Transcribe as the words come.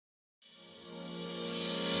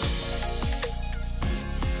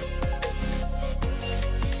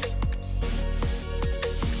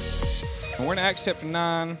And we're in Acts chapter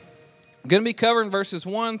 9. I'm going to be covering verses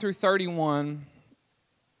 1 through 31.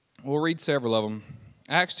 We'll read several of them.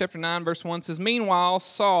 Acts chapter 9, verse 1 says, "Meanwhile,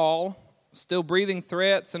 Saul, still breathing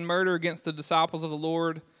threats and murder against the disciples of the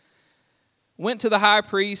Lord, went to the high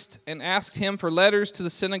priest and asked him for letters to the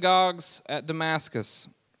synagogues at Damascus,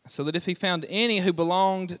 so that if he found any who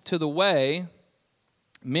belonged to the way,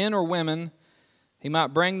 men or women, he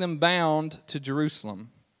might bring them bound to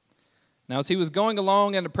Jerusalem. Now as he was going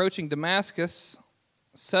along and approaching Damascus,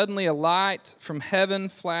 suddenly a light from heaven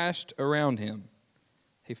flashed around him.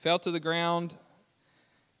 He fell to the ground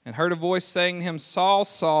and heard a voice saying to him, 'Saul,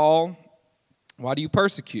 Saul, why do you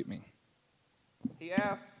persecute me?' He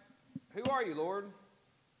asked, 'Who are you, Lord?'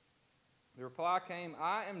 The reply came,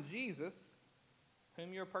 'I am Jesus,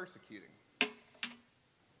 whom you are persecuting.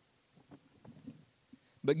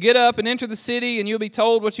 But get up and enter the city, and you'll be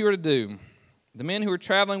told what you are to do.' The men who were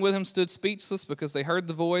traveling with him stood speechless because they heard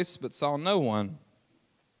the voice but saw no one.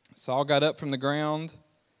 Saul got up from the ground,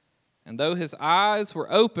 and though his eyes were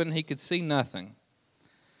open, he could see nothing.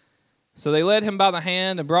 So they led him by the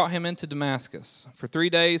hand and brought him into Damascus. For 3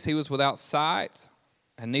 days he was without sight,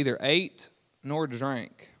 and neither ate nor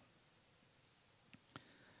drank.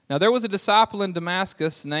 Now there was a disciple in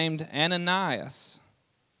Damascus named Ananias."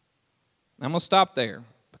 I'm going to stop there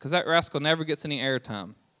because that rascal never gets any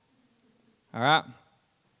airtime. All right?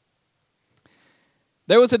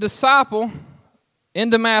 There was a disciple in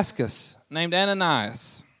Damascus named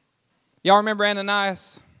Ananias. Y'all remember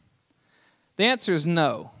Ananias? The answer is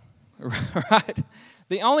no. Right?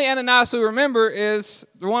 The only Ananias we remember is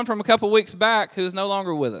the one from a couple weeks back who is no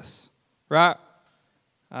longer with us. Right?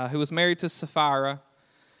 Who was married to Sapphira.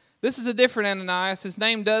 This is a different Ananias. His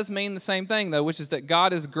name does mean the same thing, though, which is that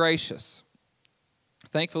God is gracious.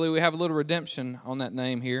 Thankfully, we have a little redemption on that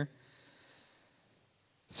name here.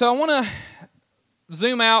 So I want to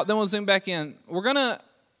zoom out, then we'll zoom back in. We're going to,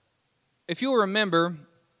 if you'll remember,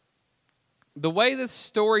 the way this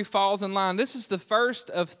story falls in line, this is the first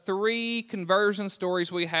of 3 conversion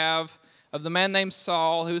stories we have of the man named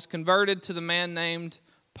Saul who is converted to the man named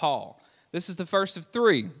Paul. This is the first of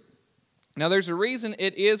 3. Now, there's a reason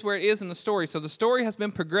it is where it is in the story. So the story has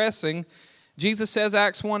been progressing. Jesus says,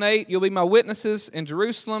 Acts 1:8, "You'll be my witnesses in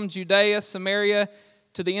Jerusalem, Judea, Samaria,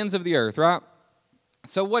 to the ends of the earth," right?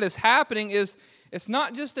 So what is happening is it's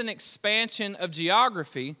not just an expansion of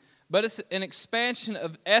geography, but it's an expansion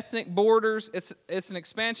of ethnic borders. It's an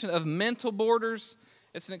expansion of mental borders.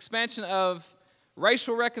 It's an expansion of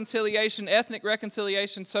racial reconciliation, ethnic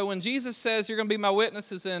reconciliation. So when Jesus says, "You're going to be my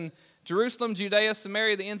witnesses in Jerusalem, Judea,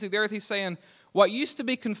 Samaria, the ends of the earth," he's saying, what used to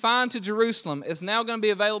be confined to Jerusalem is now going to be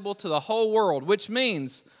available to the whole world, which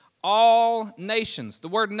means all nations. The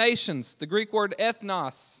word nations, the Greek word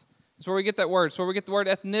ethnos, is where we get that word. It's where we get the word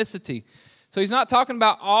ethnicity. So he's not talking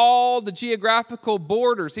about all the geographical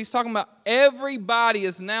borders. He's talking about everybody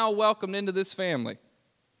is now welcomed into this family.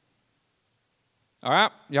 All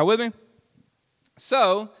right? Y'all with me?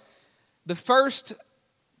 So the first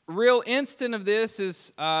real instant of this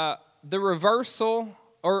is the reversal,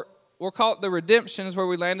 or we'll call it the redemption, is where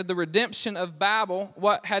we landed. The redemption of Babel.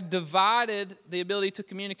 What had divided the ability to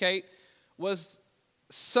communicate was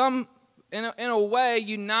in a way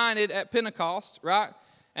united at Pentecost, right?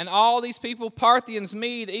 And all these people, Parthians,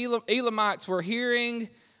 Mede, Elamites, were hearing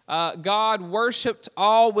God, worshipped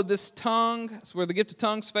all with this tongue. That's where the gift of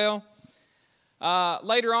tongues fell.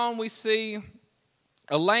 Later on, we see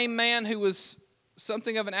a lame man who was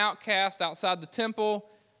something of an outcast outside the temple,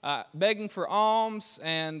 begging for alms,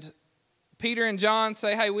 and Peter and John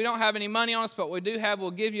say, "Hey, we don't have any money on us, but what we do have, we'll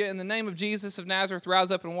give you. In the name of Jesus of Nazareth,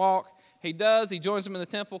 rise up and walk." He does. He joins them in the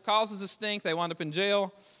temple, causes a stink. They wind up in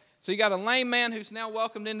jail. So you got a lame man who's now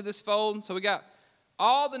welcomed into this fold. So we got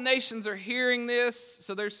all the nations are hearing this.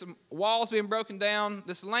 So there's some walls being broken down.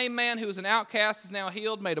 This lame man who was an outcast is now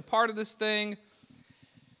healed, made a part of this thing.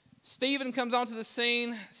 Stephen comes onto the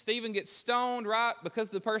scene. Stephen gets stoned, right? Because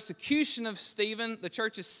of the persecution of Stephen, the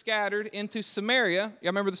church is scattered into Samaria. Y'all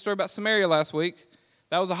remember the story about Samaria last week?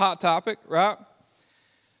 That was a hot topic, right?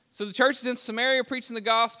 So the church is in Samaria preaching the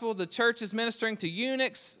gospel. The church is ministering to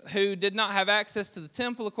eunuchs who did not have access to the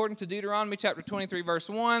temple, according to Deuteronomy chapter 23, verse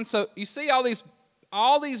 1. So you see all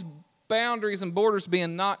these boundaries and borders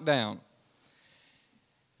being knocked down.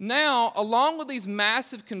 Now, along with these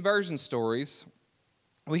massive conversion stories,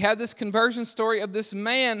 we have this conversion story of this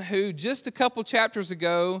man who just a couple chapters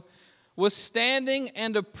ago was standing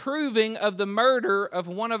and approving of the murder of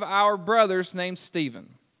one of our brothers named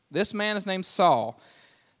Stephen. This man is named Saul.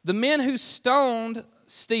 The men who stoned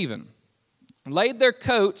Stephen laid their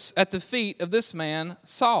coats at the feet of this man,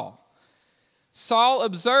 Saul. Saul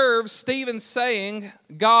observes Stephen saying,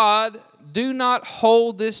 "God do not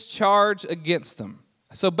hold this charge against them.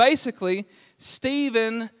 So basically,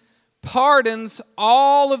 Stephen pardons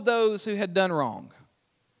all of those who had done wrong.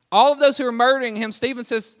 All of those who were murdering him, Stephen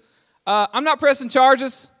says, I'm not pressing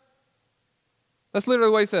charges. That's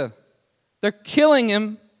literally what he said. They're killing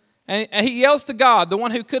him, and he yells to God, the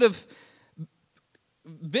one who could have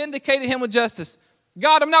vindicated him with justice.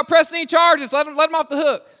 God, I'm not pressing any charges. Let him off the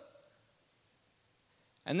hook.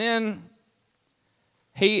 And then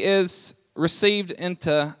he is received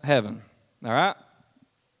into heaven. All right?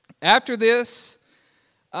 After this,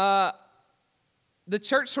 the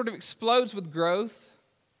church sort of explodes with growth.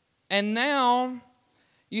 And now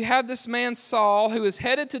you have this man Saul who is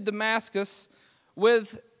headed to Damascus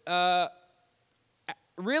with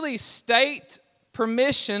really state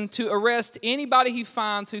permission to arrest anybody he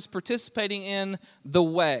finds who's participating in the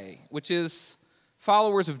way, which is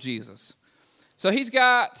followers of Jesus. So he's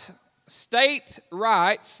got state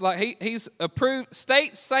rights, like he's approved,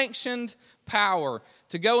 state-sanctioned power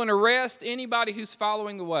to go and arrest anybody who's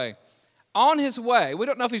following the way. On his way, we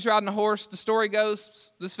don't know if he's riding a horse. The story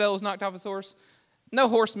goes, this fellow's knocked off his horse. No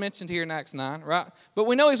horse mentioned here in Acts 9, right? But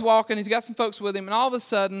we know he's walking, he's got some folks with him, and all of a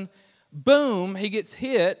sudden, boom, he gets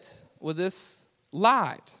hit with this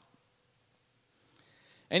light.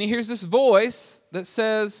 And he hears this voice that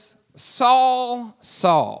says, Saul,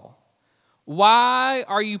 Saul, why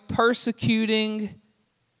are you persecuting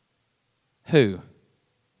who?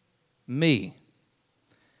 Me.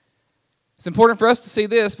 It's important for us to see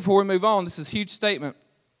this before we move on. This is a huge statement.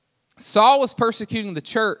 Saul was persecuting the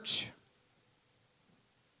church.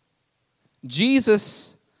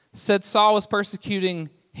 Jesus said Saul was persecuting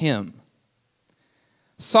him.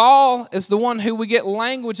 Saul is the one who we get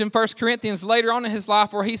language in 1 Corinthians later on in his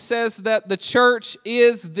life where he says that the church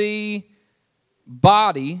is the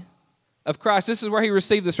body of Christ. This is where he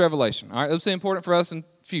received this revelation. All right, this is important for us in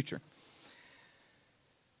future.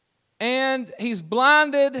 And he's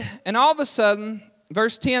blinded, and all of a sudden,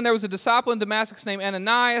 verse 10, there was a disciple in Damascus named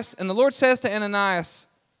Ananias, and the Lord says to Ananias,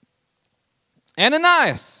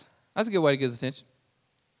 Ananias, that's a good way to get his attention.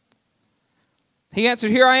 He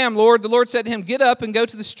answered, Here I am, Lord. The Lord said to him, Get up and go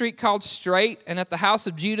to the street called Straight, and at the house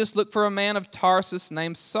of Judas look for a man of Tarsus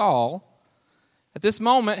named Saul. At this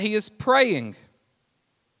moment he is praying.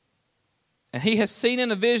 And he has seen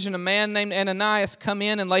in a vision a man named Ananias come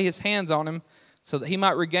in and lay his hands on him so that he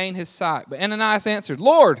might regain his sight. But Ananias answered,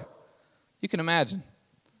 Lord, you can imagine.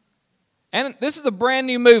 And this is a brand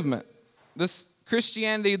new movement. This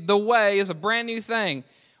Christianity, the way, is a brand new thing.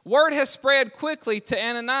 Word has spread quickly to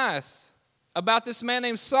Ananias about this man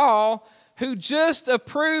named Saul who just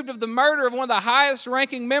approved of the murder of one of the highest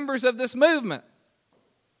ranking members of this movement.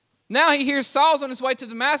 Now he hears Saul's on his way to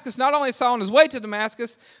Damascus. Not only is Saul on his way to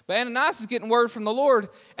Damascus, but Ananias is getting word from the Lord.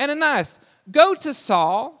 Ananias, go to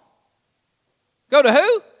Saul. Go to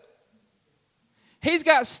who? He's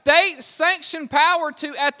got state-sanctioned power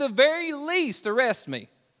to, at the very least, arrest me.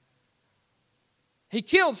 He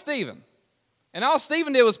killed Stephen. And all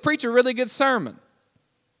Stephen did was preach a really good sermon.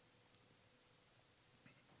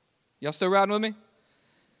 Y'all still riding with me?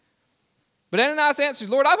 But Ananias answered,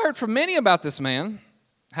 Lord, I've heard from many about this man,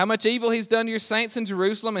 how much evil he's done to your saints in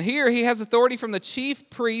Jerusalem. And here he has authority from the chief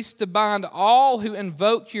priest to bind all who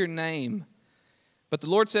invoke your name. But the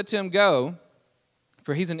Lord said to him, Go,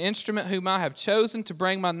 for he's an instrument whom I have chosen to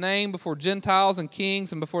bring my name before Gentiles and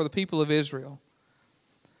kings and before the people of Israel.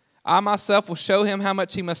 I myself will show him how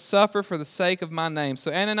much he must suffer for the sake of my name.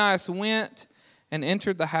 So Ananias went and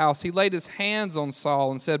entered the house. He laid his hands on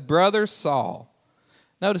Saul and said, Brother Saul.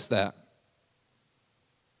 Notice that.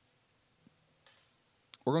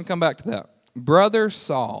 We're going to come back to that. Brother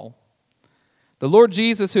Saul, the Lord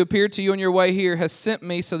Jesus who appeared to you on your way here has sent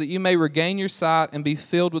me so that you may regain your sight and be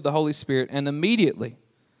filled with the Holy Spirit. And immediately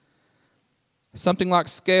something like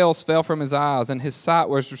scales fell from his eyes and his sight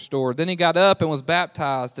was restored. Then he got up and was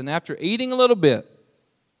baptized. And after eating a little bit,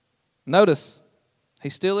 notice,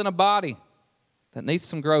 he's still in a body that needs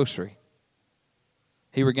some grocery.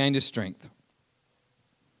 He regained his strength.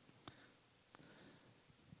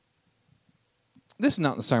 This is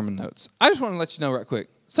not in the sermon notes. I just want to let you know right quick.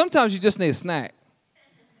 Sometimes you just need a snack.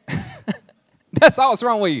 That's all that's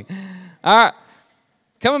wrong with you. All right.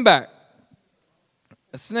 Coming back.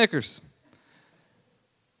 A Snickers.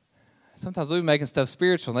 Sometimes we're making stuff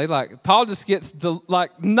spiritual. Paul just gets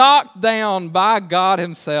knocked down by God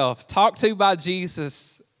himself, talked to by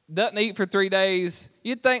Jesus, doesn't eat for 3 days.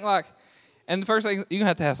 You'd think and the first thing, you're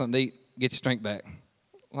going to have something to eat, get your strength back.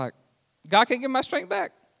 God can't give my strength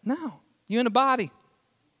back. No, you're in a body.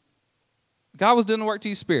 God was doing the work to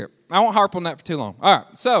your spirit. I won't harp on that for too long. All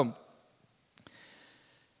right, so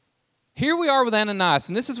Here we are with Ananias,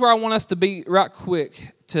 and this is where I want us to be right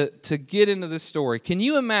quick to get into this story. Can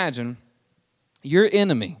you imagine your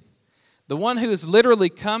enemy, the one who is literally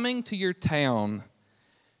coming to your town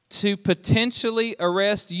to potentially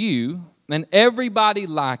arrest you and everybody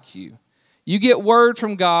like you? You get word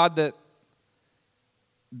from God that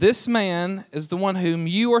this man is the one whom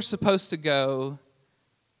you are supposed to go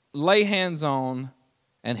lay hands on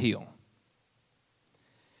and heal.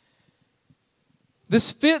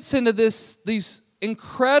 This fits into these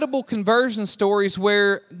incredible conversion stories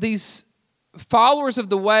where these followers of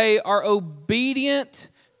the way are obedient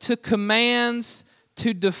to commands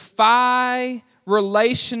to defy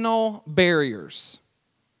relational barriers.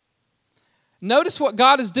 Notice what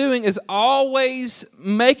God is doing is always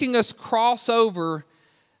making us cross over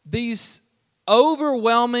these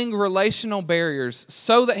overwhelming relational barriers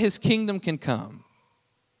so that His kingdom can come.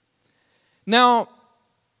 Now,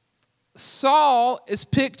 Saul is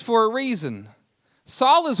picked for a reason.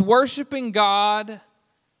 Saul is worshiping God,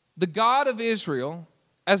 the God of Israel,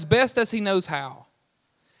 as best as he knows how.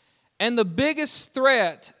 And the biggest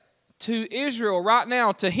threat to Israel right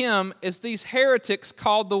now, to him, is these heretics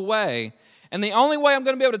called the Way. And the only way I'm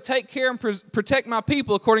going to be able to take care and protect my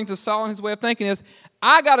people, according to Saul and his way of thinking, is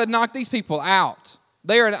I got to knock these people out.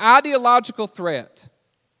 They are an ideological threat.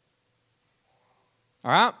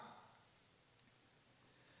 All right?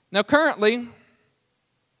 Now, currently,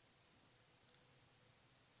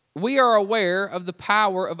 we are aware of the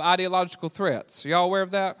power of ideological threats. Are y'all aware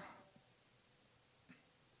of that?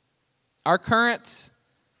 Our current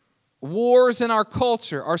wars in our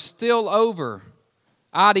culture are still over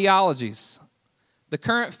ideologies. The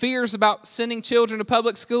current fears about sending children to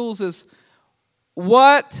public schools is,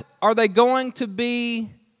 what are they going to be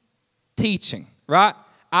teaching, right?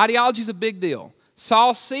 Ideology is a big deal.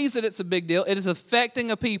 Saul sees that it's a big deal. It is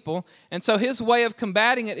affecting a people. And so his way of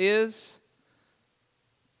combating it is,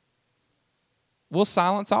 we'll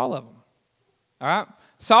silence all of them. All right?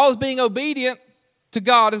 Saul is being obedient to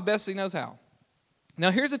God as best he knows how.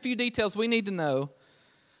 Now, here's a few details we need to know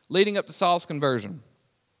leading up to Saul's conversion.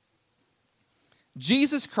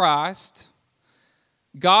 Jesus Christ,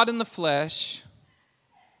 God in the flesh,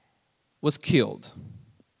 was killed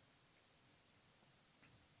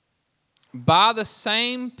by the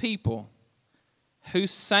same people who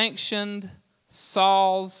sanctioned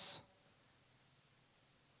Saul's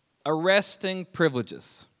arresting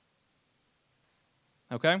privileges.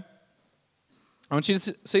 Okay? I want you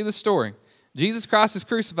to see the story. Jesus Christ is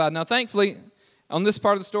crucified. Now, thankfully, on this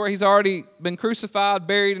part of the story, He's already been crucified,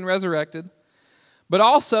 buried, and resurrected. But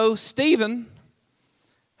also, Stephen,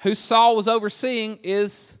 who Saul was overseeing,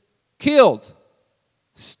 is killed,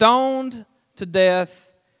 stoned to death.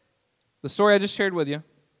 The story I just shared with you.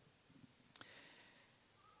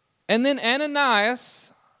 And then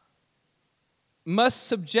Ananias must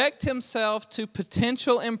subject himself to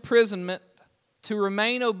potential imprisonment to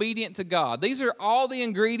remain obedient to God. These are all the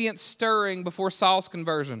ingredients stirring before Saul's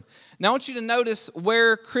conversion. Now I want you to notice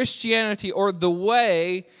where Christianity, or the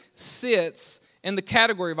way, sits in the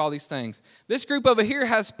category of all these things. This group over here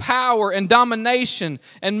has power and domination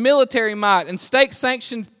and military might and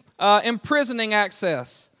state-sanctioned imprisoning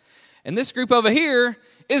access. And this group over here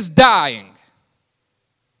is dying.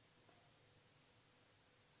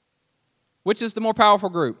 Which is the more powerful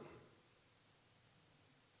group?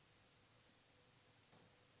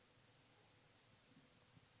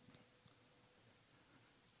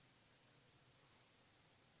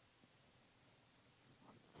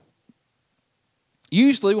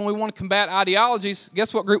 Usually when we want to combat ideologies,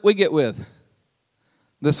 guess what group we get with?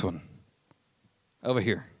 This one. Over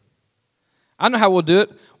here. I know how we'll do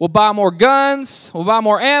it. We'll buy more guns. We'll buy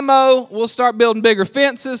more ammo. We'll start building bigger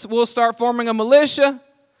fences. We'll start forming a militia.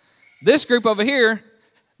 This group over here,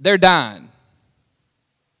 they're dying.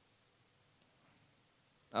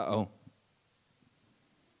 Uh-oh.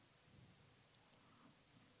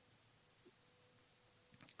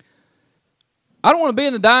 I don't want to be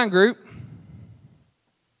in the dying group.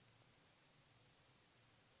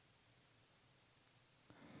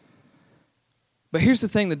 But here's the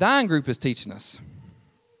thing the dying group is teaching us.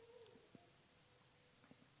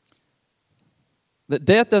 That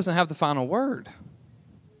death doesn't have the final word.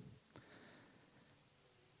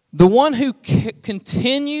 The one who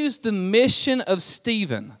continues the mission of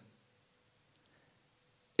Stephen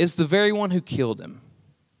is the very one who killed him.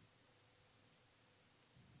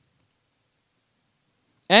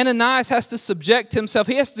 Ananias has to subject himself.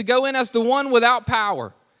 He has to go in as the one without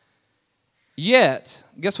power. Yet,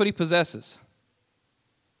 guess what he possesses?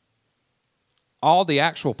 All the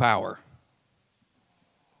actual power.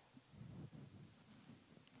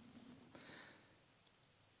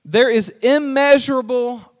 There is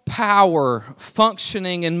immeasurable power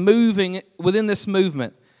functioning and moving within this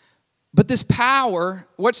movement. But this power,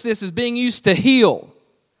 watch this, is being used to heal.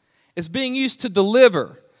 It's being used to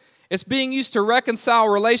deliver. It's being used to reconcile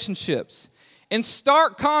relationships. In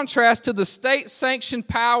stark contrast to the state-sanctioned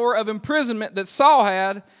power of imprisonment that Saul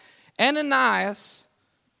had, Ananias,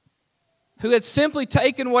 who had simply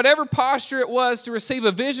taken whatever posture it was to receive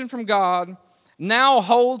a vision from God, now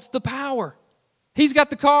holds the power. He's got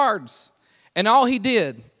the cards. And all he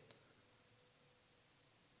did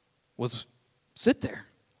was sit there.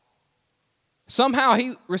 Somehow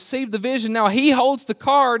he received the vision. Now he holds the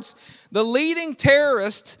cards. The leading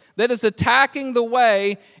terrorist that is attacking the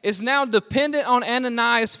way is now dependent on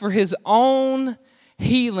Ananias for his own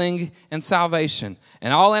healing and salvation.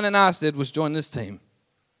 And all Ananias did was join this team.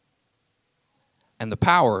 And the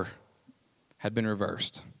power had been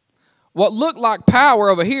reversed. What looked like power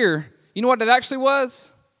over here, you know what it actually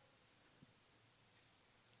was?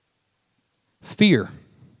 Fear.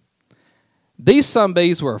 These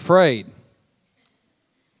sumbees were afraid.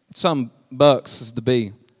 Some bucks is the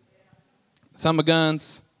B. Some of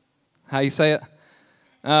guns, how you say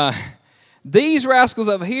it? These rascals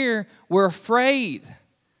over here were afraid.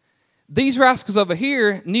 These rascals over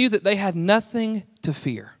here knew that they had nothing to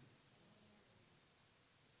fear.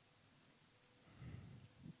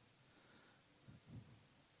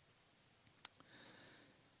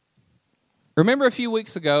 Remember a few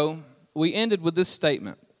weeks ago, we ended with this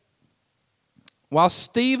statement. While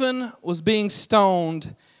Stephen was being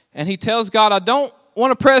stoned, and he tells God, I don't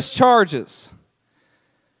want to press charges,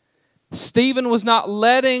 Stephen was not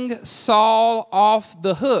letting Saul off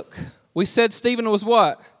the hook. We said Stephen was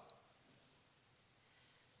what?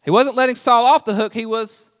 He wasn't letting Saul off the hook. He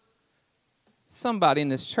was, somebody in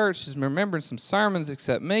this church is remembering some sermons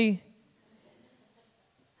except me.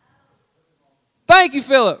 Thank you,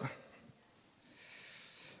 Philip.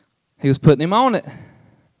 He was putting him on it.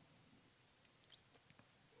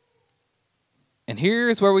 And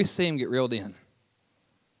here's where we see him get reeled in.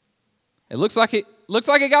 It looks like he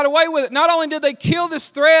got away with it. Not only did they kill this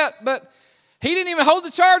threat, but he didn't even hold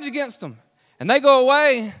the charge against them. And they go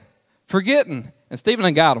away forgetting, and Stephen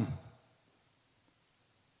ain't got them.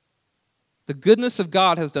 The goodness of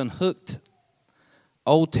God has done hooked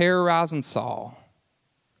old terrorizing Saul.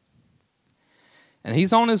 And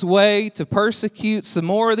he's on his way to persecute some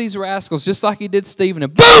more of these rascals, just like he did Stephen.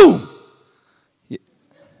 And boom!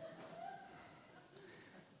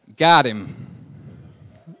 Got him.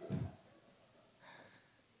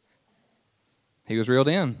 He was reeled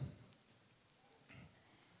in.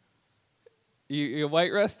 You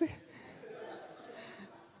awake, Rusty?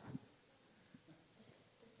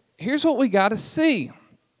 Here's what we got to see.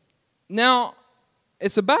 Now,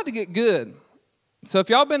 it's about to get good. So if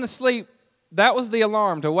y'all been asleep, that was the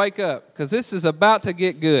alarm to wake up, because this is about to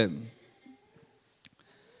get good.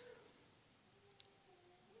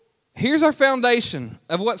 Here's our foundation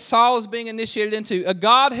of what Saul is being initiated into. A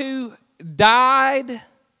God who died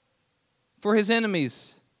for his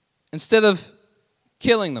enemies instead of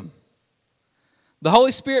killing them. The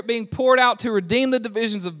Holy Spirit being poured out to redeem the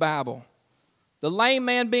divisions of Babel. The lame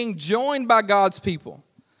man being joined by God's people.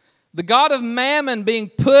 The God of Mammon being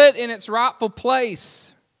put in its rightful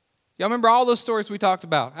place. Y'all remember all those stories we talked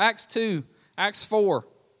about? Acts 2, Acts 4.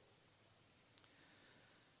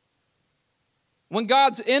 When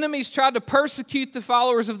God's enemies tried to persecute the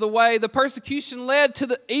followers of the way, the persecution led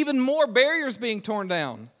to even more barriers being torn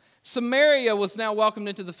down. Samaria was now welcomed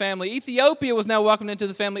into the family. Ethiopia was now welcomed into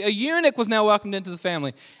the family. A eunuch was now welcomed into the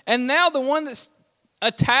family. And now the one that's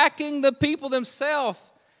attacking the people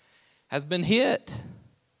themselves has been hit.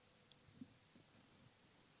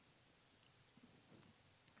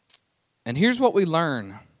 And here's what we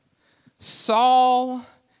learn. Saul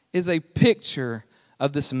is a picture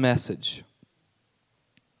of this message.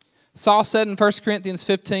 Saul said in 1 Corinthians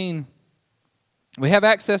 15, we have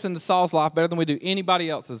access into Saul's life better than we do anybody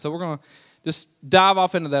else's. So we're going to just dive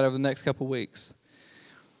off into that over the next couple of weeks.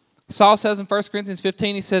 Saul says in 1 Corinthians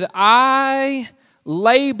 15, he said, I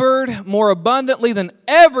labored more abundantly than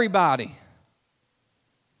everybody.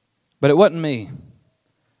 But it wasn't me.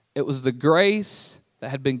 It was the grace that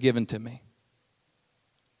had been given to me.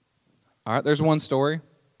 All right, there's one story.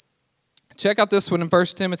 Check out this one in 1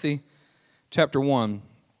 Timothy chapter 1.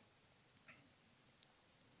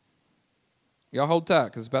 Y'all hold tight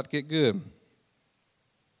because it's about to get good.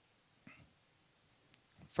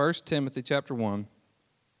 1 Timothy chapter 1.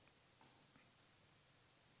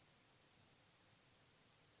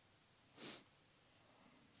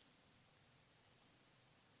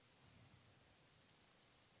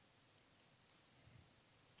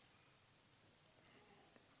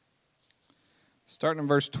 starting in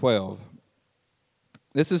verse 12.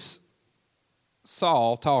 This is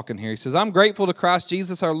Saul talking here. He says, I'm grateful to Christ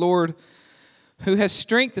Jesus our Lord, who has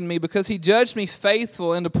strengthened me because he judged me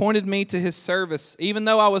faithful and appointed me to his service, even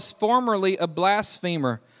though I was formerly a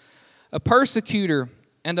blasphemer, a persecutor,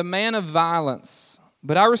 and a man of violence.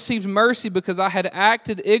 But I received mercy because I had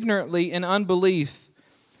acted ignorantly in unbelief.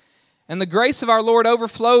 And the grace of our Lord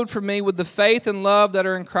overflowed for me with the faith and love that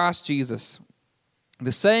are in Christ Jesus.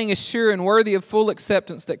 The saying is sure and worthy of full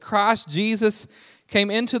acceptance that Christ Jesus came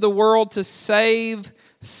into the world to save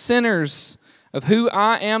sinners, of who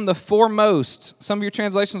I am the foremost. Some of your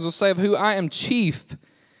translations will say of who I am chief.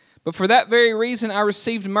 But for that very reason I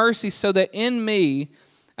received mercy, so that in me,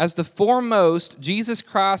 as the foremost, Jesus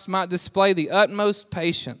Christ might display the utmost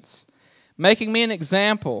patience, making me an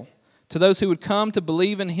example to those who would come to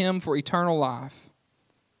believe in him for eternal life.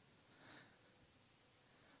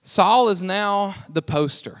 Saul is now the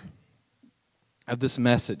poster of this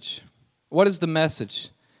message. What is the message?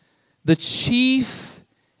 The chief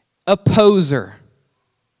opposer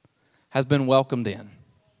has been welcomed in.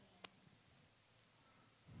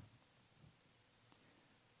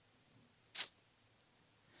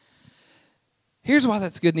 Here's why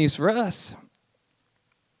that's good news for us.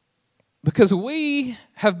 Because we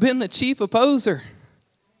have been the chief opposer.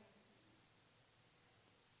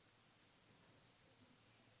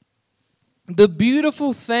 The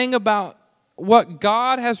beautiful thing about what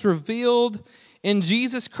God has revealed in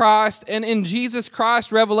Jesus Christ and in Jesus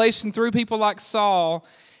Christ's revelation through people like Saul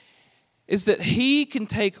is that he can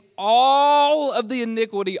take all of the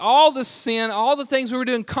iniquity, all the sin, all the things we were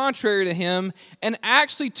doing contrary to him and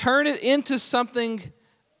actually turn it into something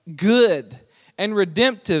good and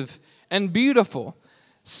redemptive and beautiful.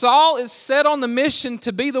 Saul is set on the mission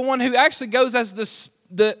to be the one who actually goes as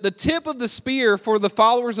the tip of the spear for the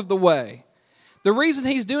followers of the way. The reason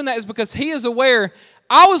he's doing that is because he is aware,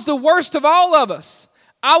 I was the worst of all of us.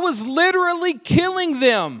 I was literally killing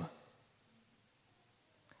them.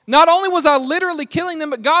 Not only was I literally killing them,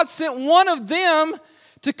 but God sent one of them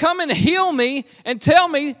to come and heal me and tell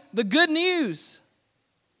me the good news.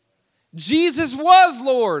 Jesus was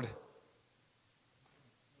Lord.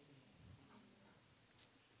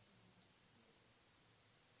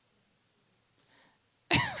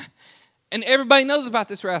 And everybody knows about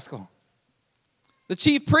this rascal. The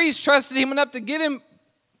chief priest trusted him enough to give him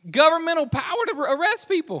governmental power to arrest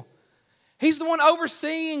people. He's the one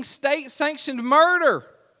overseeing state-sanctioned murder.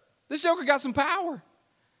 This joker got some power.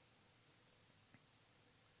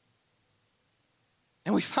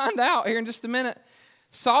 And we find out here in just a minute,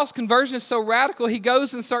 Saul's conversion is so radical, he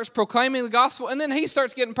goes and starts proclaiming the gospel, and then he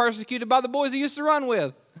starts getting persecuted by the boys he used to run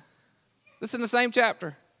with. This is in the same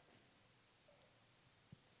chapter.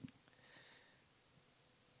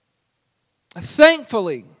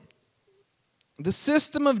 Thankfully, the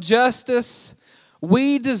system of justice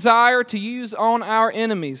we desire to use on our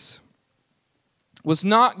enemies was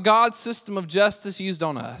not God's system of justice used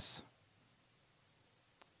on us.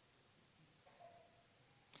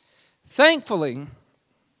 Thankfully,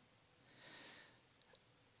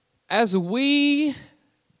 as we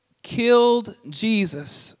killed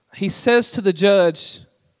Jesus, he says to the judge,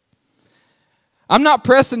 I'm not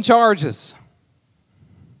pressing charges.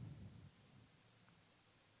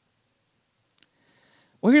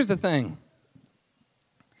 Well, here's the thing.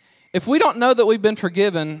 If we don't know that we've been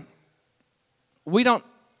forgiven, we don't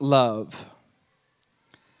love.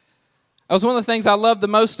 That was one of the things I loved the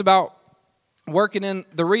most about working in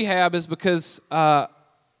the rehab is because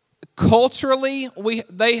culturally,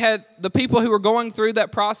 the people who were going through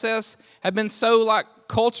that process had been so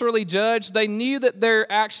culturally judged. They knew that their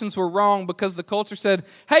actions were wrong because the culture said,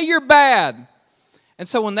 hey, you're bad. And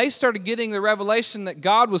so when they started getting the revelation that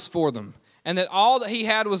God was for them, and that all that he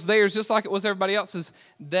had was theirs, just like it was everybody else's,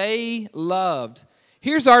 they loved.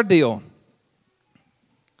 Here's our deal.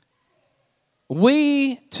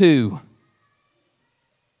 We, too,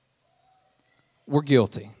 were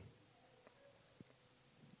guilty.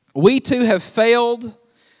 We, too, have failed.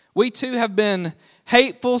 We, too, have been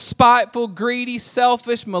hateful, spiteful, greedy,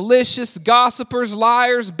 selfish, malicious, gossipers,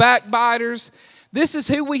 liars, backbiters. This is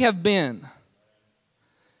who we have been.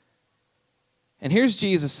 And here's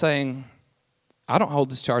Jesus saying, I don't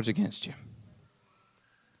hold this charge against you.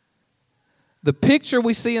 The picture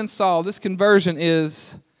we see in Saul, this conversion,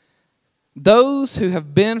 is those who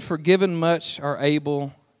have been forgiven much are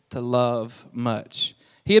able to love much.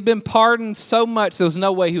 He had been pardoned so much there was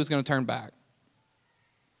no way he was going to turn back.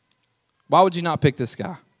 Why would you not pick this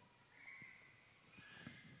guy?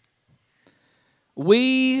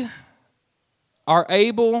 We are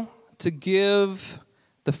able to give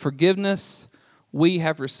the forgiveness we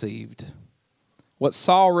have received what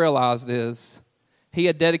Saul realized is he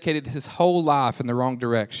had dedicated his whole life in the wrong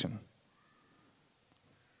direction.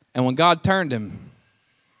 And when God turned him,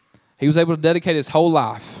 he was able to dedicate his whole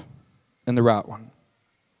life in the right one.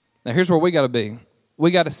 Now here's where we got to be.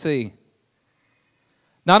 We got to see,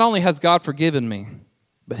 not only has God forgiven me,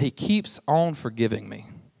 but he keeps on forgiving me.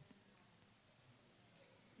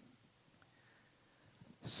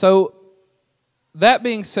 So, that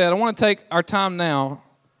being said, I want to take our time now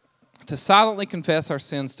to silently confess our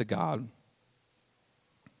sins to God.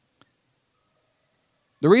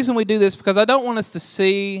 The reason we do this is because I don't want us to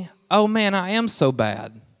see, oh man, I am so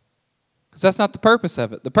bad. Because that's not the purpose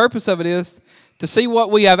of it. The purpose of it is to see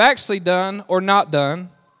what we have actually done or not done,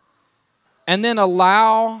 and then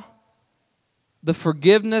allow the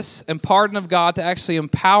forgiveness and pardon of God to actually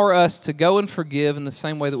empower us to go and forgive in the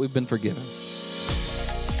same way that we've been forgiven.